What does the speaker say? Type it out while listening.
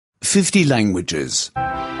50 languages.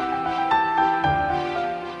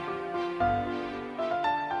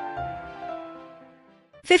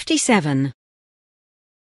 57.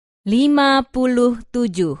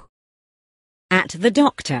 57. At the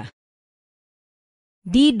doctor.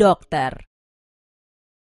 Di dokter.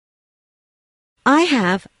 I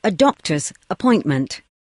have a doctor's appointment.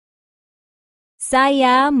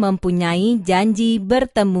 Saya mempunyai janji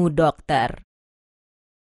bertemu dokter.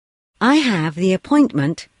 I have the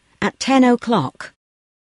appointment at 10 o'clock.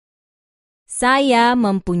 Saya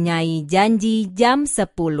mempunyai janji jam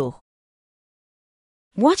 10.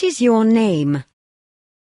 What is your name?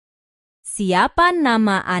 Siapa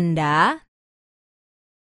nama Anda?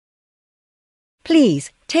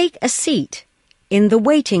 Please take a seat in the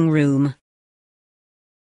waiting room.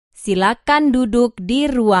 Silakan duduk di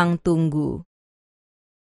ruang tunggu.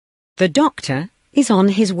 The doctor is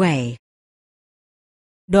on his way.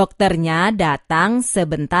 Dokternya datang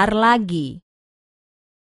sebentar lagi.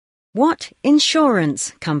 What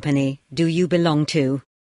insurance company do you belong to?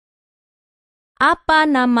 Apa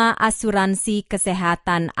nama asuransi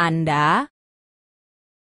kesehatan Anda?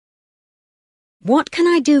 What can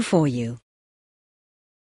I do for you?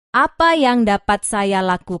 Apa yang dapat saya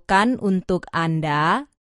lakukan untuk Anda?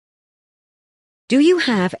 Do you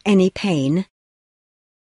have any pain?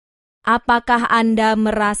 Apakah Anda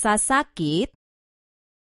merasa sakit?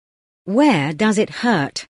 Where does it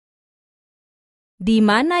hurt? Di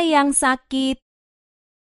mana yang sakit?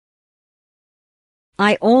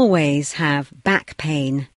 I always have back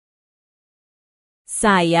pain.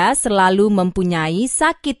 Saya selalu mempunyai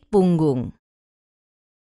sakit punggung.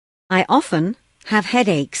 I often have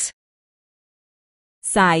headaches.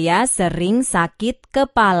 Saya sering sakit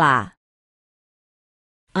kepala.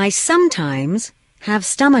 I sometimes have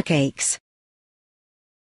stomach aches.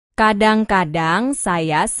 Kadang-kadang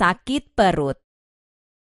saya sakit perut.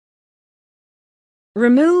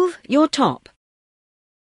 Remove your top.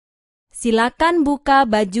 Silakan buka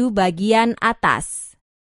baju bagian atas.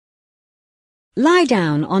 Lie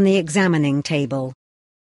down on the examining table.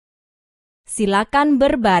 Silakan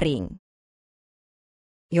berbaring.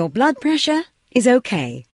 Your blood pressure is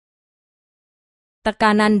okay.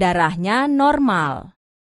 Tekanan darahnya normal.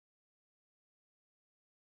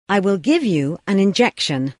 I will give you an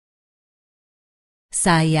injection.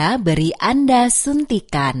 Saya beri Anda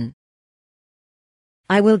suntikan.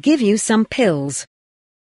 I will give you some pills.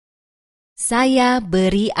 Saya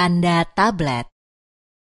beri Anda tablet.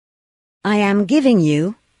 I am giving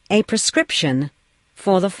you a prescription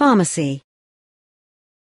for the pharmacy.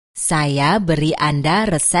 Saya beri Anda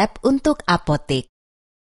resep untuk apotek.